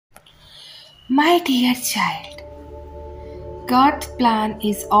My dear child, God's plan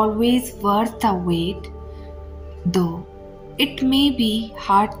is always worth the wait, though it may be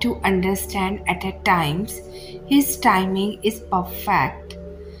hard to understand at times. His timing is perfect.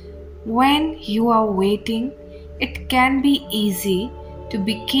 When you are waiting, it can be easy to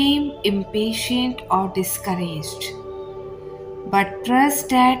become impatient or discouraged. But trust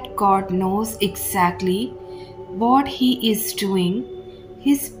that God knows exactly what He is doing.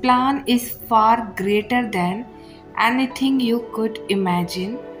 His plan is far greater than anything you could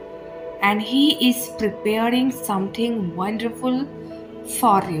imagine, and He is preparing something wonderful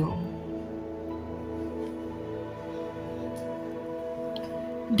for you.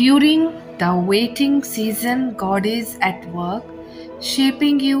 During the waiting season, God is at work,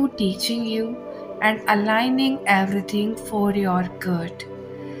 shaping you, teaching you, and aligning everything for your good.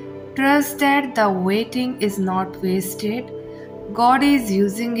 Trust that the waiting is not wasted. God is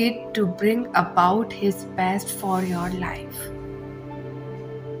using it to bring about His best for your life.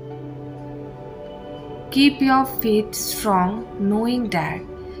 Keep your faith strong, knowing that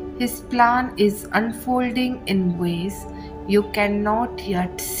His plan is unfolding in ways you cannot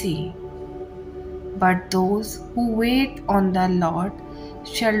yet see. But those who wait on the Lord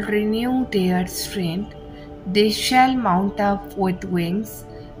shall renew their strength. They shall mount up with wings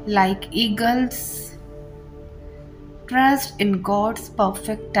like eagles. Trust in God's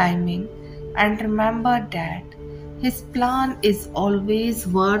perfect timing and remember that His plan is always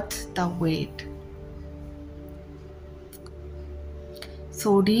worth the wait.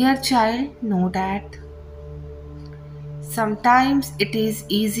 So, dear child, know that sometimes it is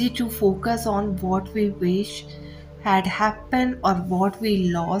easy to focus on what we wish had happened or what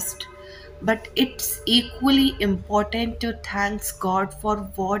we lost, but it's equally important to thank God for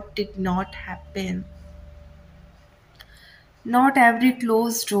what did not happen. Not every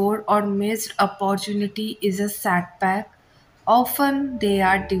closed door or missed opportunity is a setback. Often they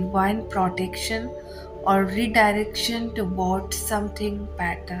are divine protection or redirection towards something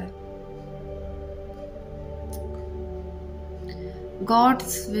better.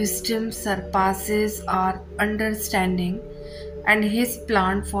 God's wisdom surpasses our understanding, and His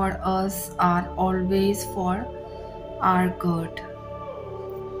plan for us are always for our good.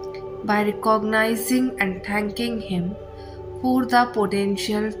 By recognizing and thanking Him for the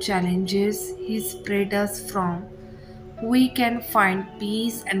potential challenges He spared us from, we can find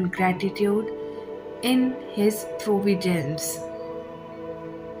peace and gratitude in His providence.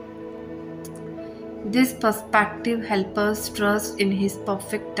 This perspective helps us trust in His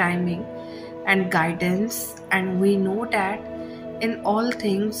perfect timing and guidance, and we know that in all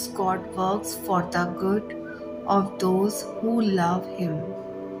things God works for the good of those who love Him,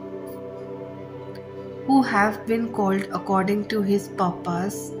 who have been called according to His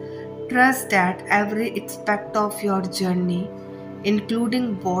purpose. Trust that every aspect of your journey,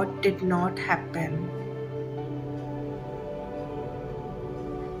 including what did not happen,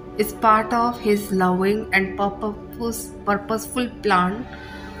 is part of His loving and purposeful plan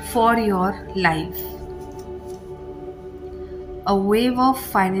for your life. A wave of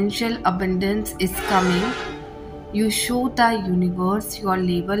financial abundance is coming. You show the universe your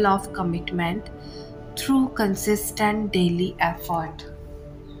level of commitment through consistent daily effort.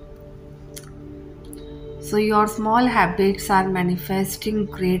 So, your small habits are manifesting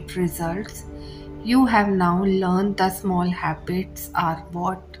great results. You have now learned the small habits are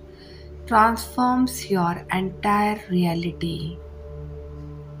what transforms your entire reality.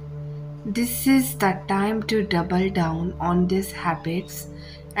 This is the time to double down on these habits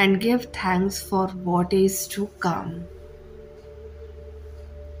and give thanks for what is to come.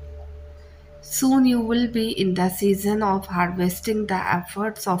 Soon you will be in the season of harvesting the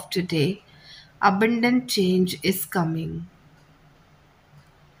efforts of today. Abundant change is coming.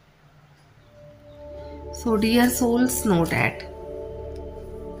 So, dear souls, know that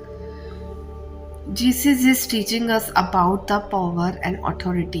Jesus is teaching us about the power and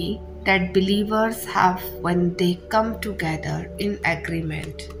authority that believers have when they come together in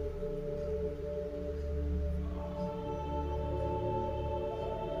agreement.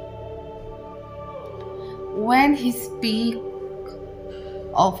 When He speaks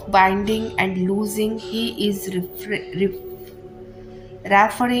of binding and loosing, He is referring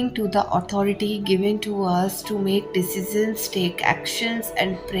to the authority given to us to make decisions, take actions,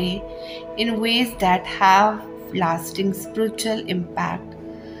 and pray in ways that have lasting spiritual impact.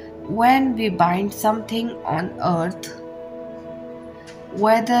 When we bind something on earth,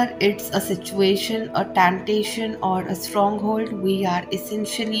 whether it's a situation, a temptation, or a stronghold, we are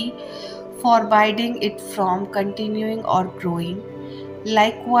essentially forbidding it from continuing or growing.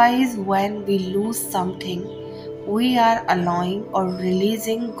 Likewise, when we lose something, we are allowing or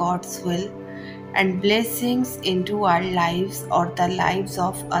releasing God's will and blessings into our lives or the lives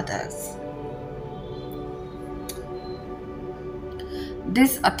of others.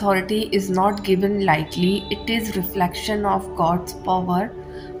 This authority is not given lightly, it is reflection of God's power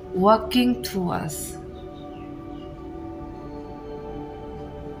working through us.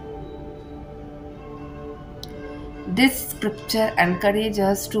 This scripture encourages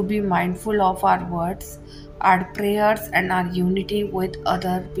us to be mindful of our words, our prayers, and our unity with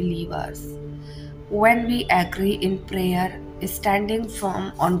other believers. When we agree in prayer, standing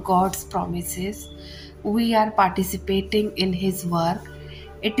firm on God's promises, we are participating in His work.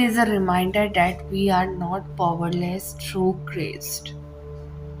 It is a reminder that we are not powerless through Christ.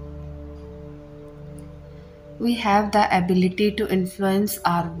 We have the ability to influence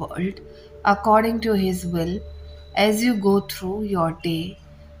our world according to His will. As you go through your day,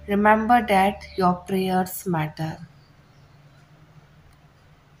 remember that your prayers matter.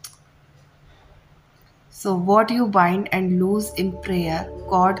 So, what you bind and loose in prayer,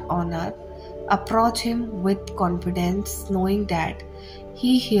 God honor. Approach Him with confidence, knowing that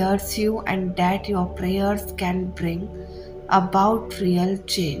He hears you and that your prayers can bring about real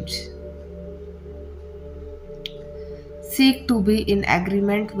change. Seek to be in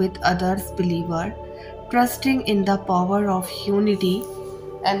agreement with others believers, trusting in the power of unity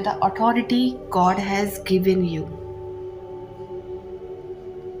and the authority God has given you.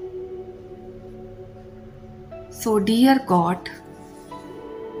 So, dear God,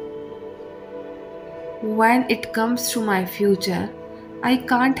 when it comes to my future, I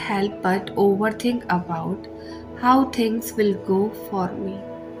can't help but overthink about how things will go for me.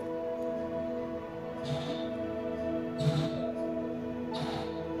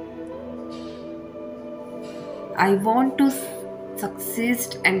 I want to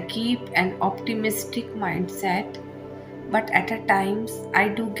succeed and keep an optimistic mindset, but at times I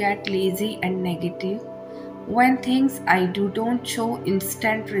do get lazy and negative. When things I do don't show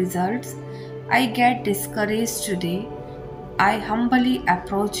instant results, I get discouraged today. I humbly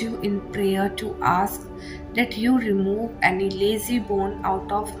approach you in prayer to ask that you remove any lazy bone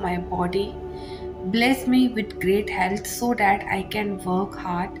out of my body. Bless me with great health so that I can work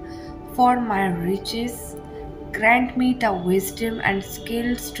hard for my riches. Grant me the wisdom and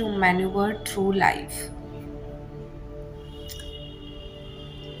skills to maneuver through life.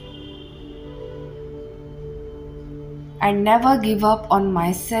 And never give up on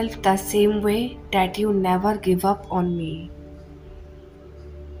myself the same way that you never give up on me.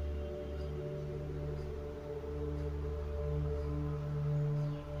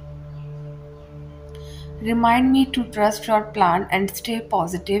 Remind me to trust your plan and stay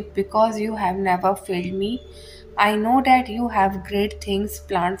positive because you have never failed me. I know that you have great things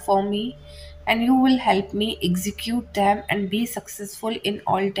planned for me and you will help me execute them and be successful in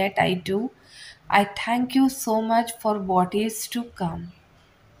all that I do. I thank you so much for what is to come.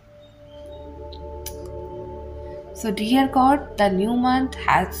 So, dear God, the new month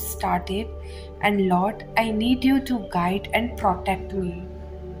has started, and Lord, I need you to guide and protect me.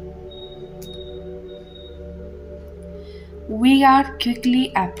 We are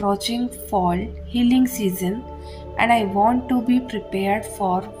quickly approaching fall healing season, and I want to be prepared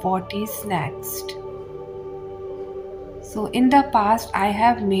for what is next. So, in the past, I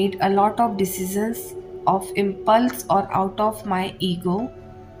have made a lot of decisions of impulse or out of my ego.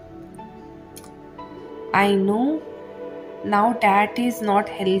 I know now that is not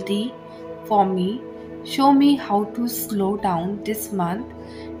healthy for me. Show me how to slow down this month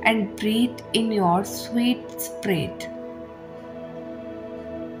and breathe in your sweet spirit.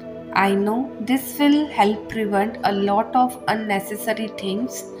 I know this will help prevent a lot of unnecessary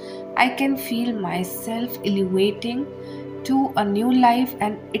things. I can feel myself elevating to a new life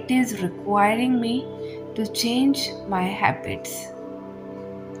and it is requiring me to change my habits.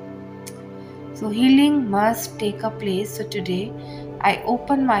 So healing must take a place. So today I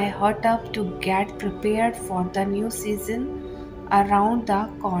open my heart up to get prepared for the new season around the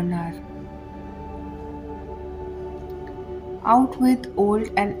corner. Out with old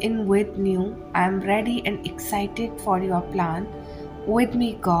and in with new. I am ready and excited for your plan. With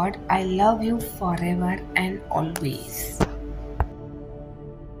me, God, I love you forever and always.